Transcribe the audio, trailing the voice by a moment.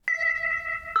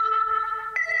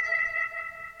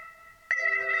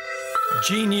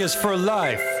Genius for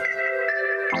life.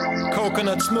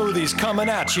 Coconut smoothies coming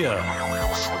at you.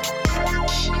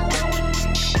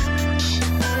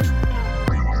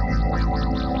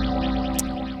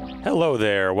 Hello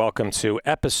there. Welcome to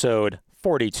episode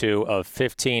 42 of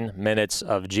 15 Minutes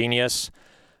of Genius.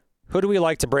 Who do we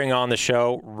like to bring on the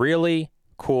show? Really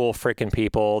cool freaking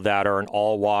people that are in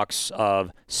all walks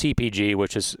of CPG,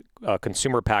 which is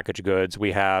consumer packaged goods.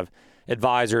 We have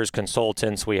advisors,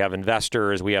 consultants, we have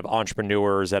investors, we have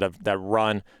entrepreneurs that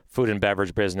run food and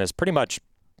beverage business, pretty much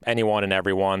anyone and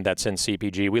everyone that's in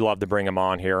CPG. We love to bring them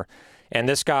on here. And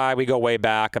this guy, we go way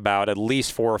back about at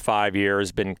least 4 or 5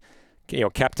 years, been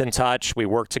kept in touch. We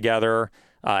worked together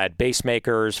at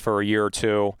Basemakers for a year or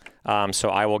two. So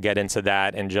I will get into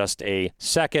that in just a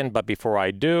second. But before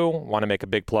I do, want to make a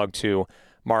big plug to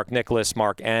Mark Nicholas,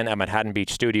 Mark N. at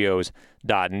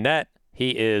ManhattanBeachStudios.net.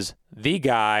 He is the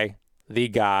guy.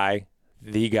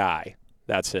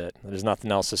 That's it. There's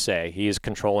nothing else to say. He is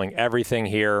controlling everything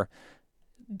here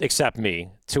except me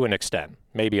to an extent,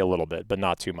 maybe a little bit, but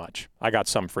not too much. I got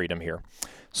some freedom here.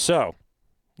 So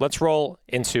let's roll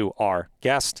into our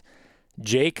guest,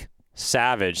 Jake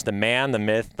Savage, the man, the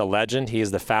myth, the legend. He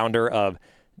is the founder of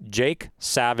Jake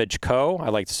Savage Co. I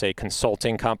like to say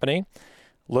consulting company.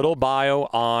 Little bio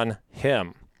on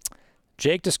him.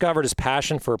 Jake discovered his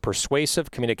passion for persuasive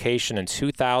communication in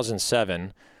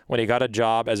 2007 when he got a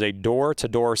job as a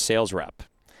door-to-door sales rep.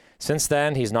 Since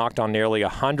then, he's knocked on nearly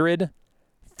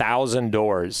 100,000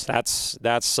 doors. That's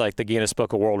like the Guinness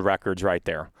Book of World Records right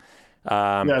there.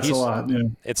 That's a lot. Yeah.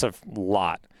 It's a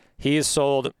lot. He's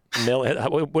sold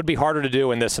it would be harder to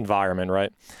do in this environment,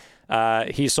 right?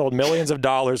 He's sold millions of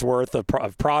dollars worth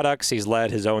of products. He's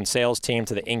led his own sales team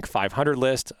to the Inc. 500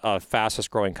 list of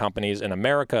fastest growing companies in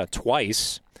America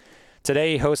twice.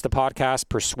 Today, he hosts the podcast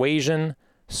Persuasion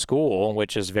School,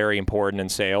 which is very important in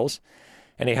sales.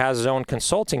 And he has his own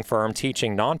consulting firm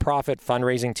teaching nonprofit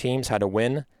fundraising teams how to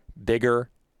win bigger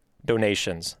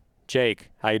donations.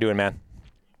 Jake, how you doing, man?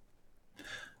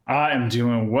 I am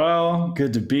doing well.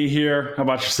 Good to be here. How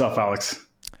about yourself, Alex?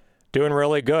 Doing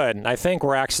really good. I think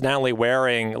we're accidentally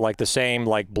wearing like the same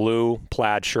like blue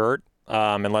plaid shirt,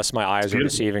 unless my eyes are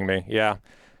deceiving me. Yeah.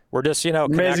 We're just,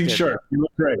 connected. Amazing shirt. You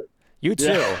look great. You too.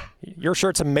 Yeah. Your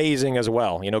shirt's amazing as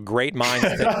well. Great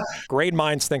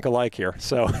minds think alike here.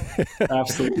 So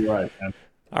absolutely right, man.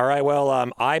 All right.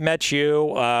 Well, I met you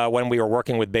when we were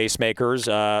working with Basemakers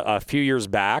a few years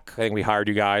back. I think we hired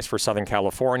you guys for Southern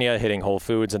California, hitting Whole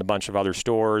Foods and a bunch of other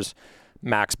stores.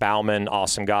 Max Bauman,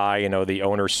 awesome guy, the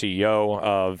owner, CEO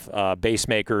of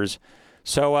Basemakers.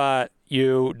 So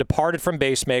you departed from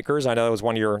Basemakers. I know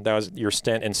that was your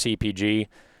stint in CPG.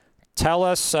 Tell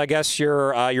us, I guess,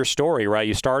 your story, right?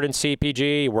 You started in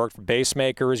CPG, you worked for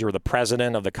Basemakers, you were the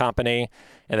president of the company,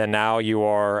 and then now you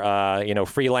are,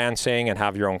 freelancing and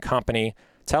have your own company.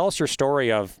 Tell us your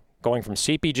story of going from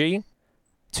CPG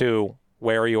to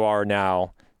where you are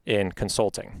now in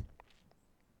consulting.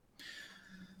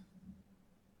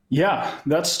 Yeah,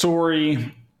 that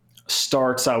story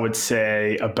starts, I would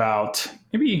say, about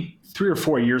maybe 3 or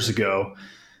 4 years ago.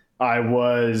 I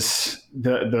was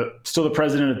still the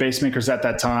president of Basemakers at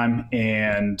that time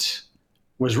and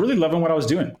was really loving what I was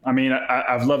doing. I mean,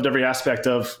 I've loved every aspect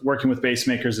of working with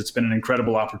Basemakers. It's been an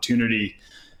incredible opportunity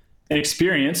and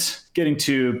experience getting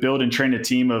to build and train a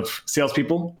team of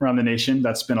salespeople around the nation.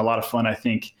 That's been a lot of fun. I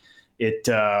think it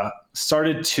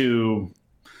started to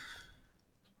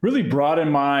really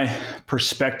broaden my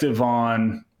perspective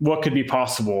on what could be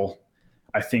possible,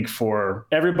 I think, for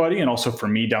everybody and also for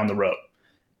me down the road.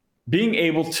 Being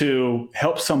able to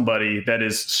help somebody that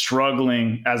is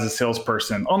struggling as a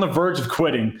salesperson on the verge of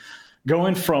quitting,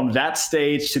 going from that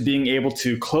stage to being able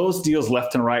to close deals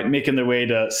left and right, making their way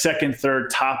to second, third,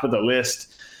 top of the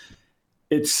list.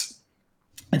 It's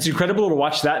incredible to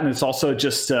watch that. And it's also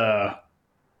just, I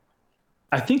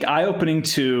think, eye-opening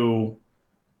to,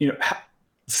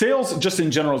 sales just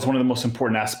in general is one of the most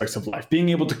important aspects of life, being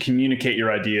able to communicate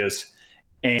your ideas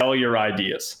and sell your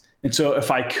ideas. And so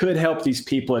if I could help these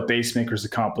people at Basemakers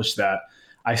accomplish that,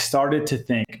 I started to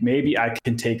think maybe I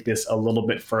can take this a little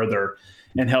bit further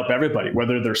and help everybody,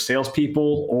 whether they're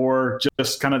salespeople or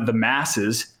just kind of the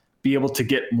masses, be able to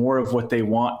get more of what they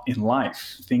want in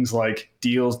life. Things like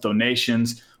deals,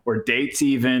 donations, or dates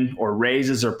even, or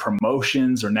raises or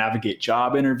promotions, or navigate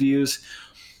job interviews.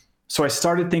 So I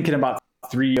started thinking about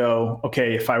 3 years,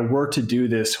 okay, if I were to do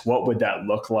this, what would that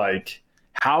look like?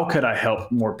 How could I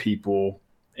help more people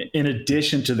in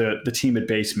addition to the team at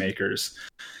Basemakers?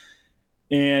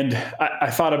 And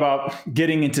I thought about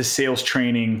getting into sales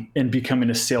training and becoming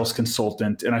a sales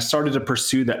consultant. And I started to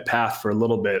pursue that path for a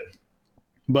little bit.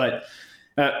 But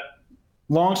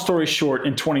long story short,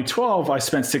 in 2012, I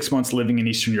spent 6 months living in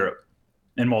Eastern Europe,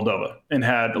 in Moldova, and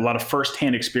had a lot of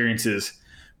firsthand experiences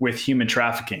with human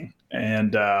trafficking.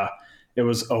 And it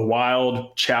was a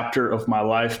wild chapter of my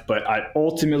life, but I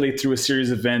ultimately, through a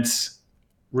series of events,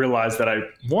 realized that I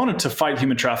wanted to fight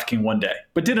human trafficking one day,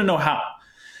 but didn't know how.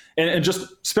 And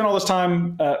just spent all this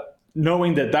time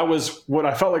knowing that that was what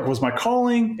I felt like was my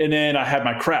calling. And then I had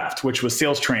my craft, which was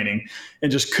sales training, and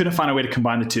just couldn't find a way to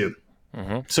combine the two.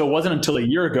 Mm-hmm. So it wasn't until a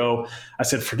year ago, I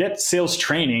said, forget sales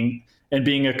training and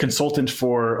being a consultant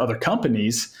for other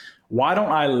companies. Why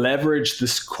don't I leverage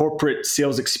this corporate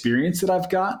sales experience that I've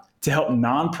got to help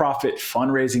nonprofit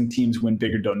fundraising teams win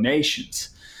bigger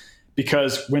donations?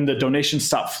 Because when the donations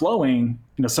stop flowing,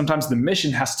 sometimes the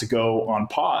mission has to go on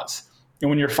pause. And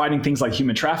when you're fighting things like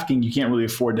human trafficking, you can't really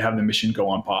afford to have the mission go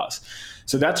on pause.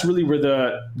 So that's really where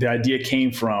the idea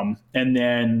came from. And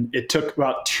then it took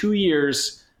about 2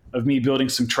 years of me building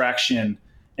some traction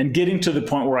and getting to the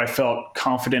point where I felt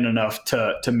confident enough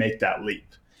to make that leap.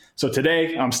 So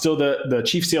today, I'm still the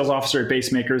chief sales officer at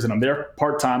Basemakers, and I'm there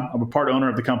part-time. I'm a part owner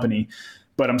of the company,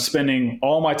 but I'm spending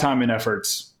all my time and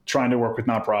efforts trying to work with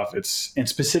nonprofits, and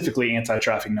specifically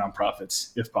anti-trafficking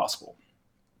nonprofits, if possible.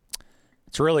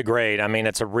 It's really great. I mean,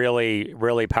 it's a really,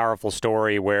 really powerful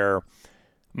story where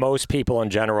most people in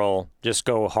general just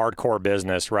go hardcore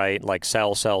business, right? Like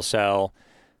sell, selling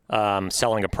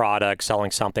a product,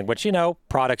 selling something, which,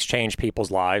 products change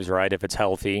people's lives, right? If it's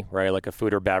healthy, right? Like a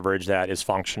food or beverage that is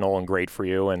functional and great for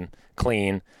you and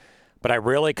clean. But I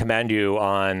really commend you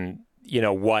on,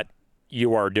 what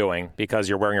you are doing, because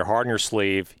you're wearing your heart on your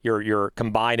sleeve. You're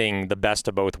combining the best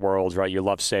of both worlds, right? You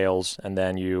love sales, and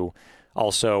then you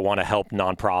also want to help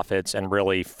nonprofits and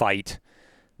really fight,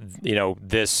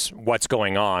 what's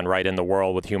going on, right, in the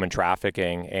world with human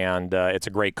trafficking. And it's a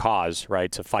great cause, right,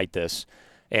 to fight this.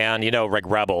 And, like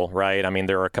Rebel, right? I mean,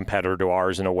 they're a competitor to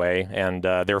ours in a way, and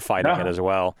they're fighting it as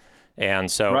well.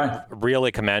 And so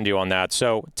really commend you on that.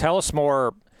 So tell us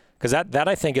more, because that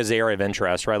I think is the area of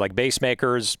interest, right? Like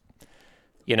Basemakers,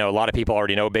 a lot of people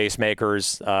already know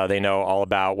Basemakers. They know all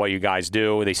about what you guys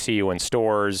do. They see you in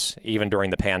stores, even during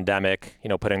the pandemic,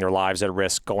 putting their lives at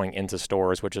risk going into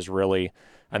stores, which is really,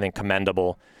 I think,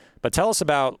 commendable. But tell us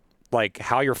about like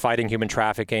how you're fighting human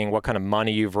trafficking, what kind of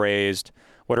money you've raised,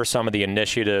 what are some of the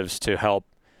initiatives to help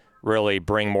really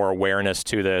bring more awareness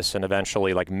to this and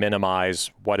eventually like minimize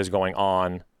what is going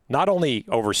on, not only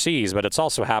overseas, but it's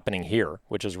also happening here,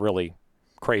 which is really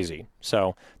crazy.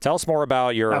 So tell us more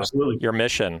about your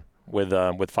mission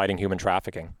with fighting human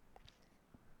trafficking.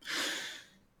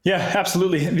 Yeah,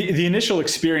 absolutely. The initial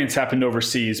experience happened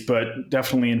overseas, but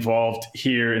definitely involved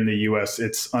here in the U.S.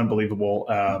 It's unbelievable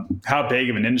how big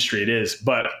of an industry it is.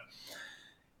 But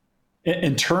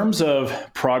in terms of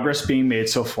progress being made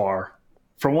so far,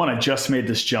 for one, I just made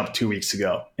this jump 2 weeks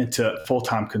ago into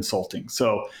full-time consulting.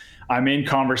 So I'm in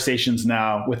conversations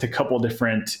now with a couple of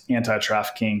different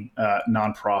anti-trafficking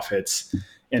nonprofits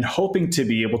and hoping to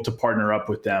be able to partner up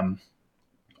with them.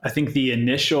 I think the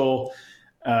initial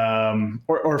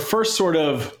or first sort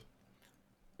of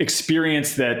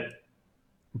experience that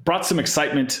brought some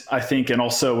excitement, I think, and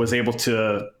also was able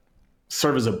to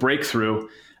serve as a breakthrough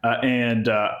and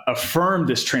affirm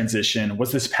this transition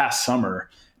was this past summer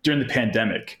during the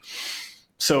pandemic.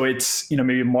 So it's,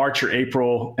 maybe March or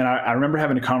April. And I remember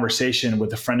having a conversation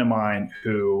with a friend of mine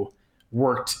who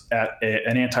worked at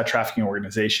an anti-trafficking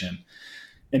organization,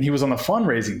 and he was on the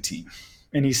fundraising team.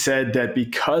 And he said that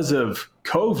because of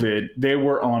COVID, they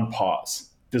were on pause,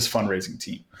 this fundraising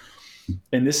team.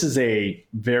 And this is a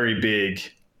very big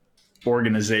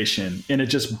organization. And it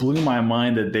just blew my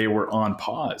mind that they were on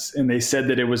pause. And they said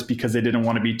that it was because they didn't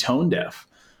want to be tone deaf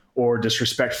or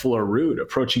disrespectful or rude,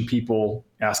 approaching people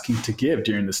asking to give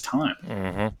during this time.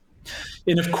 Mm-hmm.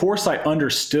 And of course, I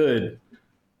understood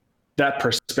that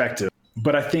perspective.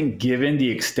 But I think given the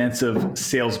extensive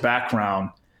sales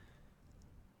background,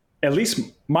 at least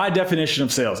my definition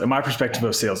of sales and my perspective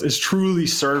of sales is truly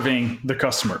serving the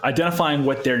customer, identifying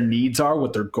what their needs are,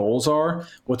 what their goals are,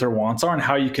 what their wants are, and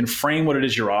how you can frame what it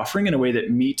is you're offering in a way that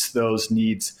meets those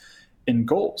needs and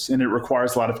goals. And it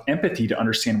requires a lot of empathy to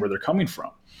understand where they're coming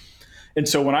from. And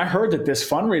so when I heard that this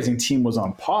fundraising team was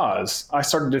on pause, I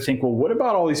started to think, well, what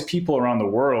about all these people around the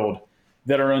world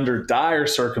that are under dire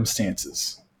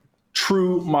circumstances,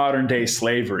 true modern day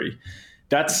slavery?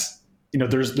 That's,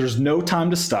 there's no time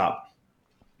to stop.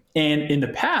 And in the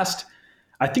past,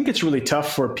 I think it's really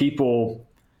tough for people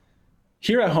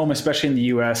here at home, especially in the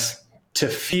US, to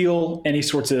feel any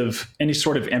sort of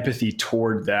empathy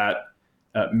toward that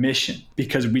mission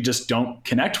because we just don't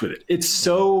connect with it. It's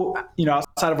so,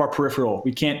 outside of our peripheral,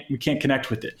 we can't connect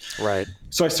with it. Right.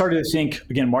 So I started to think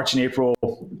again, March and April,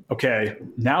 okay,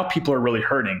 now people are really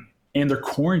hurting and they're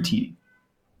quarantining.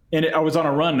 And I was on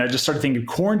a run and I just started thinking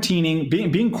quarantining,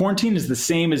 being quarantined is the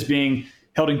same as being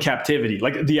held in captivity.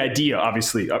 Like the idea,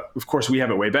 obviously, of course we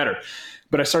have it way better.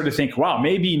 But I started to think, wow,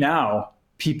 maybe now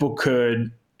people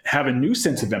could have a new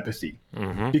sense of empathy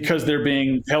because they're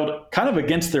being held kind of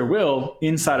against their will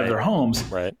inside of their homes.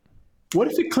 Right.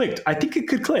 What if it clicked? I think it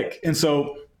could click. And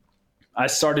so I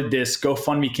started this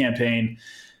GoFundMe campaign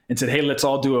and said, hey, let's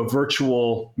all do a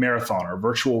virtual marathon or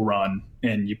virtual run.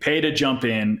 And you pay to jump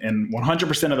in, and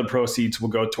 100% of the proceeds will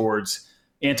go towards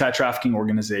anti-trafficking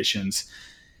organizations.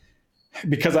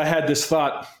 Because I had this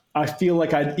thought, I feel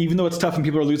like even though it's tough and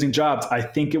people are losing jobs, I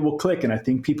think it will click and I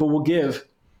think people will give.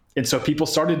 And so people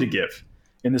started to give.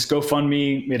 And this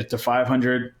GoFundMe made it to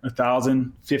 $500,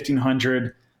 $1,000,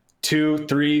 $1,500, $2,000,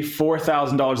 $3,000,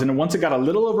 $4,000. And then once it got a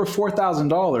little over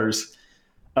 $4,000,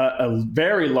 a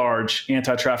very large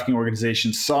anti-trafficking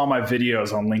organization saw my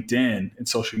videos on LinkedIn and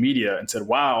social media and said,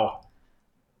 wow,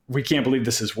 we can't believe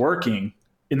this is working.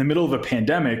 In the middle of a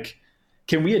pandemic,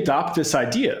 can we adopt this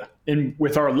idea? And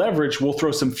with our leverage, we'll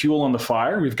throw some fuel on the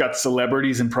fire. We've got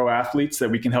celebrities and pro athletes that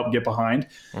we can help get behind.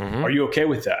 Are you okay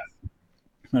with that?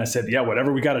 And I said, yeah,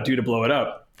 whatever we got to do to blow it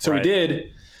up. So we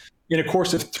did. In a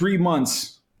course of 3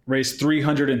 months, raised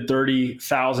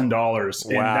 $330,000.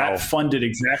 And that funded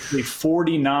exactly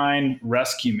 49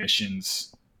 rescue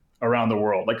missions around the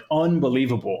world. Like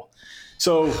unbelievable.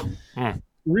 So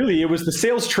really, it was the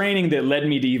sales training that led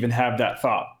me to even have that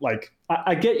thought. Like,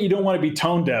 I get you don't want to be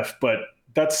tone deaf, but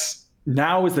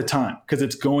now is the time because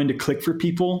it's going to click for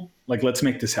people. Like, let's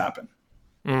make this happen.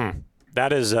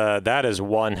 That is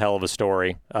one hell of a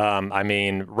story. I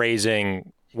mean,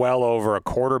 raising well over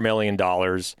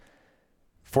 $250,000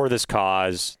 for this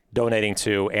cause, donating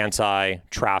to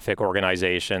anti-traffic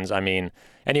organizations. I mean,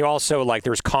 and you also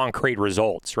there's concrete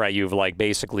results, right? You've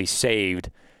basically saved,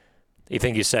 you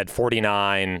think you said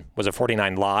 49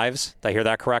 lives? Did I hear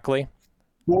that correctly?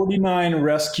 49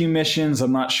 rescue missions.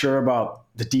 I'm not sure about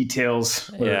the details,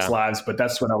 whether it's lives, but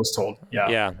that's what I was told.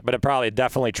 Yeah, but it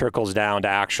definitely trickles down to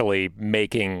actually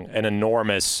making an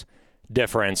enormous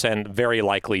difference and very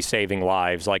likely saving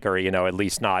lives, or at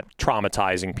least not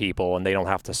traumatizing people, and they don't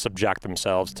have to subject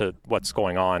themselves to what's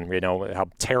going on, how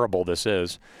terrible this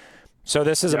is. So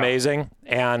this is amazing.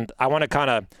 And I want to kind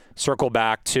of circle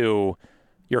back to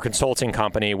your consulting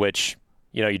company, which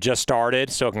you just started,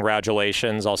 so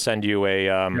congratulations. I'll send you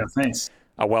thanks.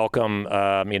 A welcome,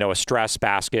 a stress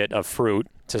basket of fruit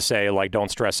to say,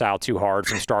 don't stress out too hard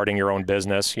from starting your own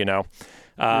business, and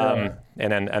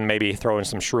maybe throw in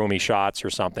some shroomy shots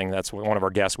or something. That's one of our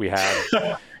guests we had.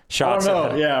 Shots. I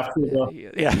don't know.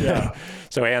 Yeah.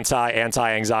 So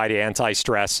anti-anxiety,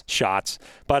 anti-stress shots.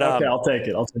 But okay, I'll take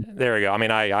it. There we go. I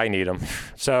mean, I need them.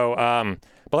 So,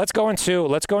 but let's go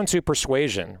into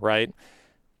persuasion, right?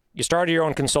 You started your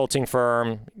own consulting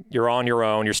firm. You're on your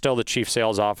own. You're still the chief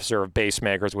sales officer of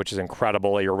Basemakers, which is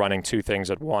incredible. You're running two things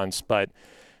at once. But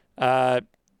I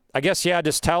guess,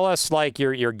 just tell us,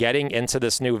 you're getting into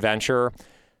this new venture.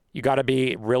 You got to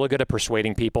be really good at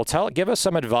persuading people. Give us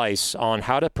some advice on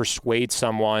how to persuade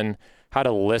someone, how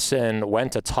to listen, when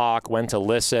to talk, when to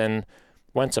listen,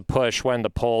 when to push, when to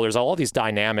pull. There's all these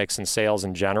dynamics in sales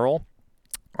in general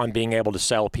on being able to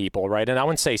sell people, right? And I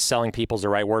wouldn't say selling people is the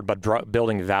right word, but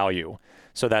building value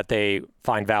so that they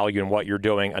find value in what you're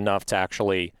doing enough to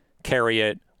actually carry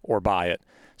it or buy it.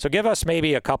 So give us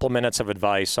maybe a couple minutes of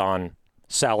advice on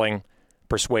selling,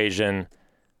 persuasion,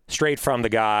 straight from the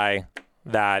guy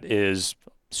that is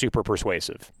super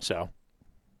persuasive. So.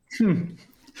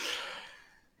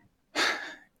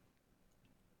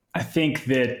 I think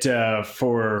that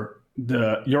for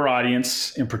your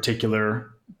audience in particular,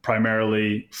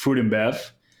 primarily food and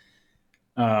bev.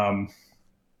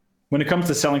 When it comes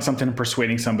to selling something and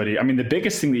persuading somebody, I mean, the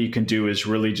biggest thing that you can do is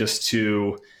really just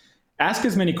to ask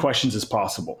as many questions as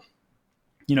possible.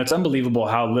 It's unbelievable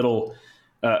how little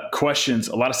questions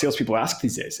a lot of salespeople ask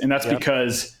these days. And that's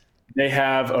because they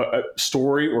have a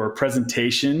story or a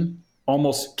presentation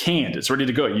almost canned. It's ready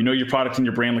to go. You know your product and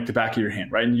your brand like the back of your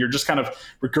hand, right? And you're just kind of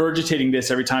regurgitating this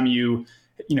every time you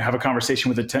have a conversation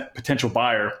with a potential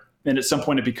buyer. And at some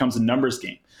point it becomes a numbers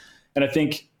game. And I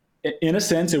think in a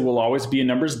sense, it will always be a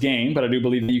numbers game, but I do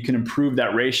believe that you can improve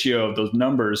that ratio of those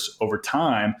numbers over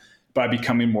time by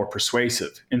becoming more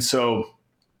persuasive. And so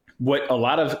what a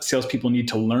lot of salespeople need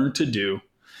to learn to do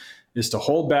is to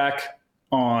hold back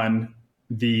on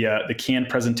the canned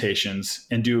presentations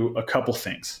and do a couple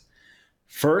things.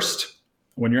 First,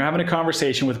 when you're having a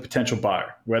conversation with a potential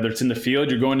buyer, whether it's in the field,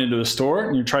 you're going into a store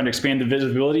and you're trying to expand the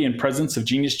visibility and presence of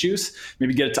Genius Juice,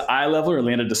 maybe get it to eye level or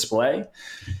land a display,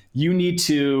 you need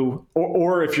to,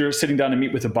 or if you're sitting down to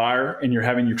meet with a buyer and you're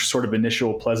having your sort of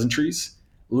initial pleasantries,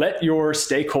 let your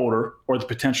stakeholder or the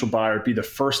potential buyer be the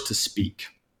first to speak.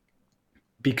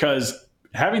 Because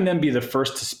having them be the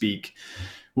first to speak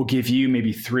will give you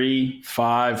maybe 3,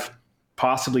 5,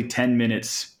 possibly 10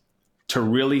 minutes to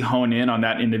really hone in on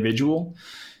that individual,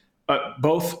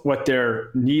 both what their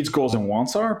needs, goals, and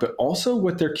wants are, but also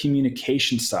what their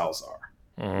communication styles are.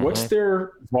 Mm-hmm. What's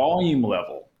their volume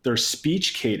level, their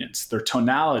speech cadence, their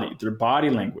tonality, their body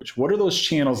language? What are those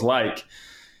channels like?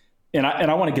 And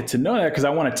I want to get to know that because I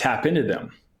want to tap into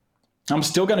them. I'm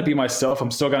still going to be myself.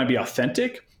 I'm still going to be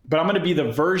authentic, but I'm going to be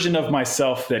the version of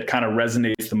myself that kind of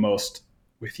resonates the most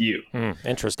with you.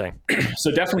 Interesting.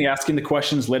 So definitely asking the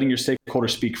questions, letting your stakeholder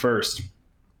speak first.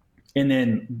 And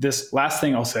then this last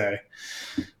thing I'll say,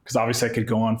 because obviously I could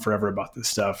go on forever about this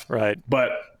stuff. Right. But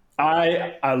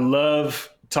I love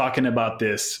talking about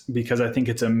this because I think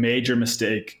it's a major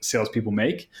mistake salespeople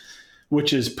make,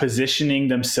 which is positioning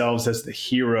themselves as the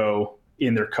hero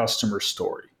in their customer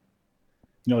story.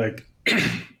 You know, like,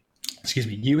 excuse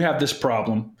me, you have this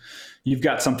problem. You've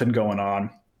got something going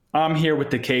on. I'm here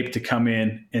with the cape to come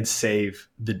in and save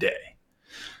the day.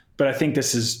 But I think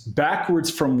this is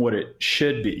backwards from what it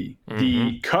should be. Mm-hmm.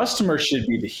 The customer should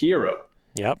be the hero.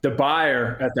 Yep. The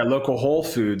buyer at that local Whole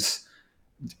Foods,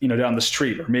 down the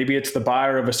street, or maybe it's the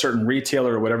buyer of a certain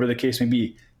retailer or whatever the case may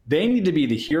be. They need to be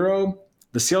the hero.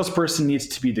 The salesperson needs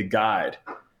to be the guide.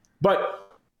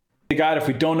 But the guide, if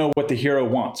we don't know what the hero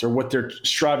wants or what they're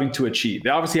striving to achieve, they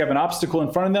obviously have an obstacle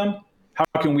in front of them.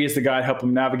 How can we as the guide help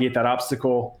them navigate that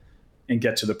obstacle and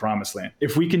get to the promised land?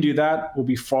 If we can do that, we'll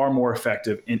be far more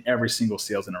effective in every single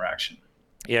sales interaction.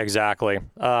 Yeah, exactly.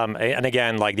 And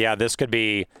again, this could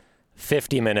be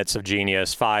 50 minutes of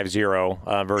Genius,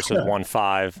 5-0 versus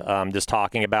 1-5, just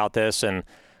talking about this. And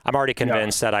I'm already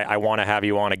convinced that I want to have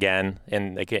you on again,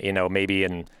 and maybe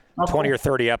in 20 or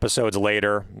 30 episodes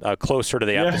later, closer to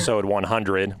the episode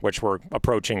 100, which we're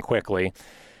approaching quickly.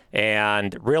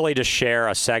 And really just share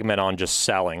a segment on just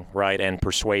selling, right, and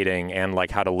persuading and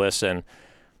how to listen.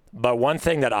 But one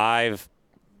thing that I've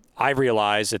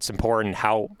realized, it's important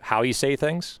how you say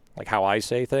things, like how I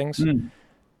say things.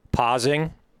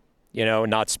 Pausing,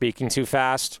 not speaking too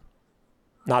fast,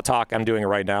 I'm doing it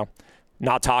right now,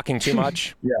 not talking too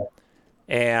much.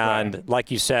 And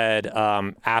like you said,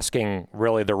 asking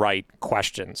really the right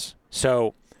questions.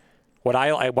 So what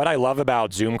I love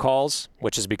about Zoom calls,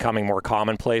 which is becoming more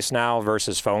commonplace now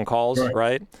versus phone calls,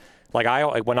 right?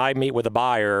 When I meet with a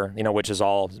buyer, which is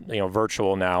all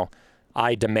virtual now,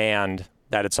 I demand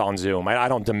that it's on Zoom. I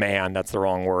don't demand, that's the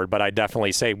wrong word, but I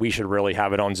definitely say we should really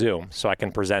have it on Zoom so I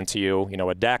can present to you,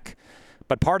 a deck.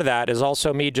 But part of that is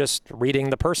also me just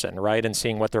reading the person, right, and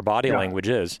seeing what their body language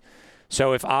is.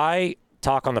 So if I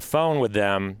talk on the phone with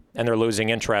them and they're losing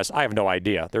interest, I have no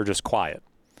idea. They're just quiet.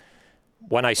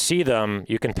 When I see them,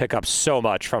 you can pick up so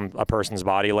much from a person's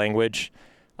body language.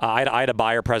 I had a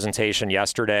buyer presentation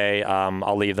yesterday.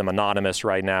 I'll leave them anonymous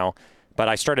right now. But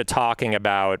I started talking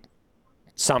about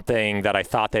something that I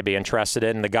thought they'd be interested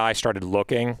in. And the guy started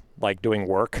looking, doing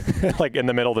work, in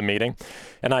the middle of the meeting.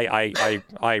 And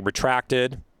I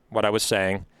retracted what I was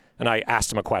saying, and I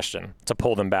asked him a question to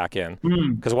pull them back in.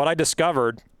 Because what I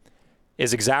discovered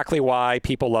is exactly why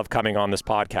people love coming on this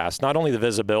podcast. Not only the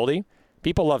visibility,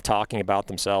 people love talking about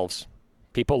themselves.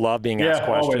 People love being asked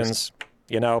questions.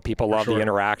 Always. People love the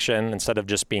interaction instead of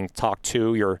just being talked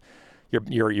to. You're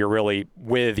really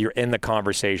you're in the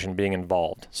conversation, being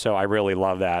involved. So I really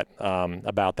love that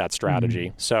about that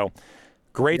strategy. So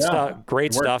great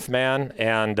stuff, man.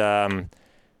 And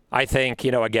I think,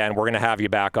 again, we're going to have you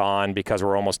back on because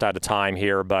we're almost out of time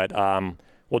here, but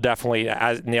we'll definitely,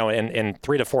 in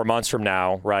 3 to 4 months from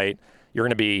now, right, you're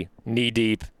going to be knee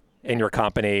deep in your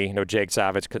company, Jake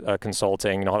Savage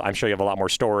Consulting. I'm sure you have a lot more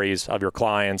stories of your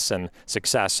clients and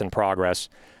success and progress.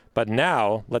 But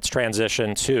now let's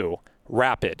transition to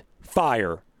rapid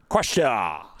fire questions.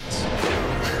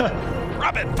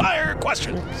 Rapid fire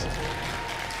questions.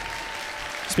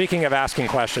 Speaking of asking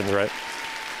questions, right?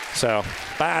 So,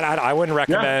 but I wouldn't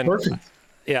recommend.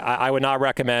 I would not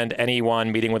recommend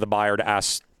anyone meeting with a buyer to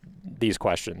ask these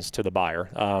questions to the buyer.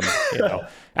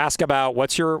 Ask about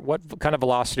what kind of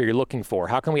velocity are you looking for?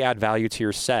 How can we add value to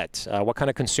your set? What kind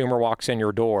of consumer walks in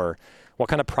your door? What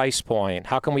kind of price point?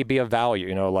 How can we be of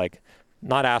value?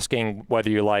 Not asking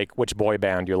whether you like which boy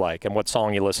band you like and what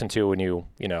song you listen to when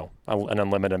an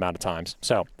unlimited amount of times.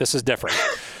 So this is different.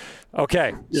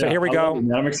 Okay, so here we go.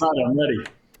 I'm excited. I'm ready.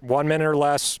 1 minute or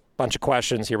less, bunch of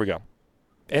questions. Here we go.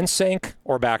 NSYNC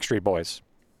or Backstreet Boys?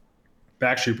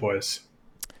 Backstreet Boys.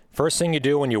 First thing you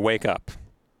do when you wake up?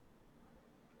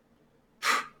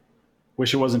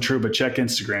 Wish it wasn't true, but check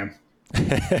Instagram.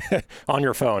 On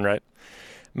your phone, right?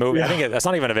 Movie. Yeah. I think that's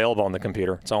not even available on the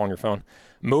computer. It's all on your phone.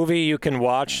 Movie you can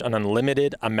watch an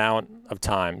unlimited amount of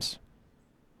times.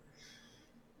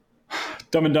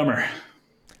 Dumb and Dumber.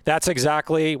 That's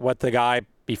exactly what the guy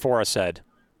before us said.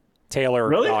 Taylor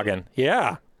Really? Goggin.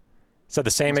 Yeah. Said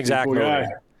the same exact Cool movie. guy.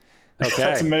 Okay.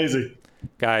 That's amazing.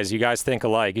 Guys, you guys think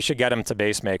alike. You should get them to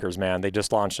Basemakers, man. They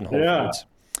just launched in Whole Yeah. Foods.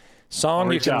 Song I'll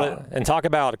you reach can out. and talk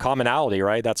about commonality,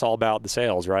 right? That's all about the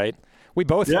sales, right? We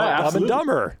both Yeah, love Dumb and absolutely.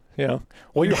 Dumber. You know,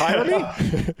 will you hire me?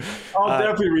 I'll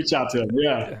definitely reach out to him.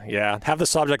 Yeah. Yeah. Have the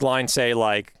subject line say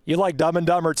like, "You like Dumb and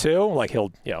Dumber too?" Like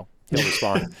he'll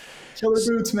respond. Killer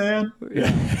Boots, man.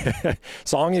 Yeah.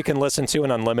 Song you can listen to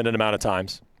an unlimited amount of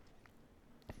times.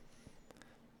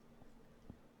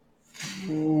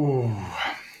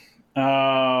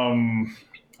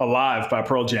 Alive by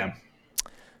Pearl Jam.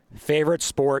 Favorite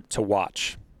sport to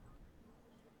watch?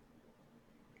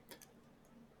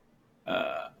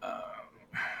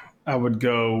 I would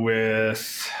go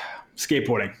with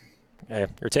skateboarding.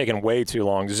 Okay, you're taking way too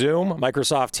long. Zoom,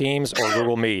 Microsoft Teams, or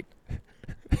Google Meet?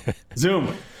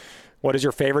 Zoom. What is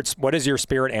your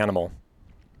spirit animal?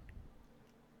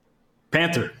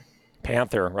 Panther.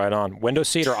 Panther, right on. Window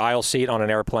seat or aisle seat on an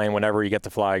airplane whenever you get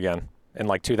to fly again in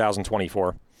like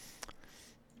 2024?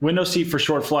 Window seat for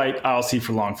short flight, aisle seat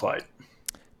for long flight.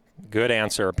 Good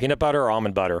answer. Peanut butter or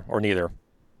almond butter, or neither?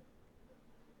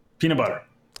 Peanut butter.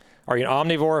 Are you an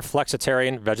omnivore,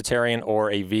 flexitarian, vegetarian,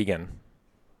 or a vegan?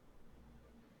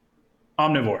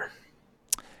 Omnivore.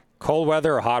 Cold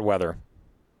weather or hot weather?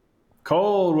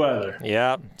 Cold weather.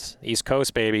 Yeah, it's East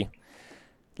Coast, baby.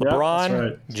 Yeah, LeBron, that's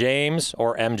right. James,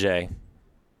 or MJ?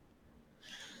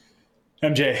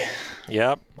 MJ.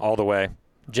 Yep, all the way.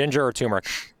 Ginger or turmeric?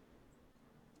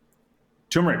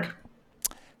 Turmeric.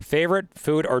 Favorite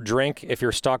food or drink if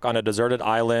you're stuck on a deserted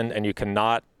island and you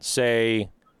cannot say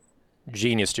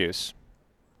Genius Juice?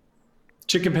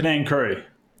 Chicken Penang curry.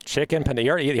 Chicken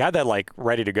panini. You had that like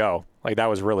ready to go. Like that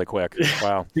was really quick.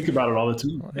 Wow. Think about it all the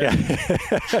time. Yeah.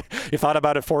 You thought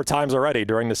about it 4 times already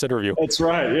during this interview. That's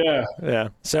right. Yeah. Yeah.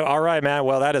 So, all right, man.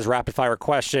 Well, that is Rapid Fire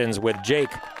Questions with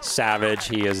Jake Savage.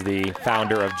 He is the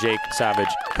founder of Jake Savage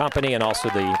Company and also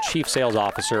the chief sales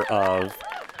officer of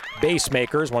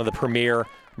Basemakers, one of the premier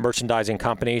merchandising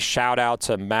companies. Shout out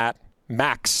to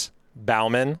Max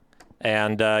Bauman.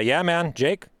 And yeah, man,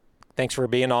 Jake, thanks for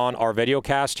being on our video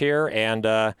cast here,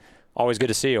 and always good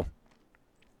to see you.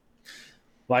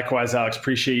 Likewise, Alex.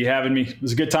 Appreciate you having me. It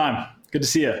was a good time. Good to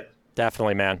see you.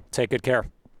 Definitely, man. Take good care.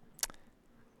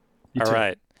 You All too.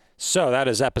 right. So that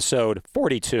is episode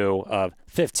 42 of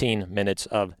 15 Minutes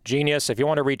of Genius. If you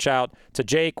want to reach out to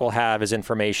Jake, we'll have his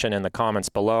information in the comments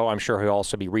below. I'm sure he'll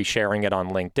also be resharing it on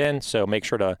LinkedIn. So make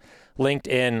sure to link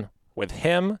in with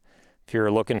him if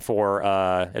you're looking for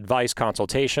advice,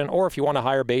 consultation, or if you want to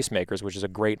hire Basemakers, which is a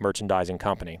great merchandising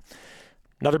company.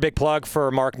 Another big plug for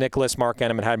Mark Nicholas, Mark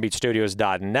at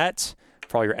ManhattanBeachStudios.net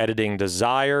for all your editing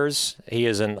desires. He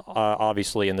is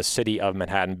obviously in the city of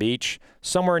Manhattan Beach,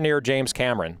 somewhere near James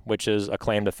Cameron, which is a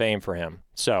claim to fame for him.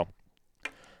 So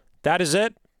that is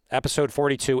it. Episode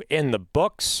 42 in the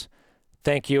books.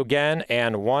 Thank you again.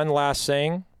 And one last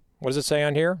thing. What does it say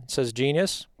on here? It says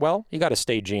genius. Well, you got to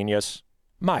stay genius,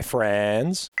 my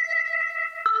friends.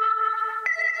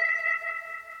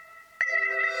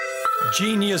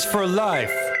 Genius for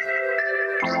life.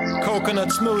 Coconut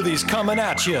smoothies coming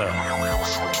at you.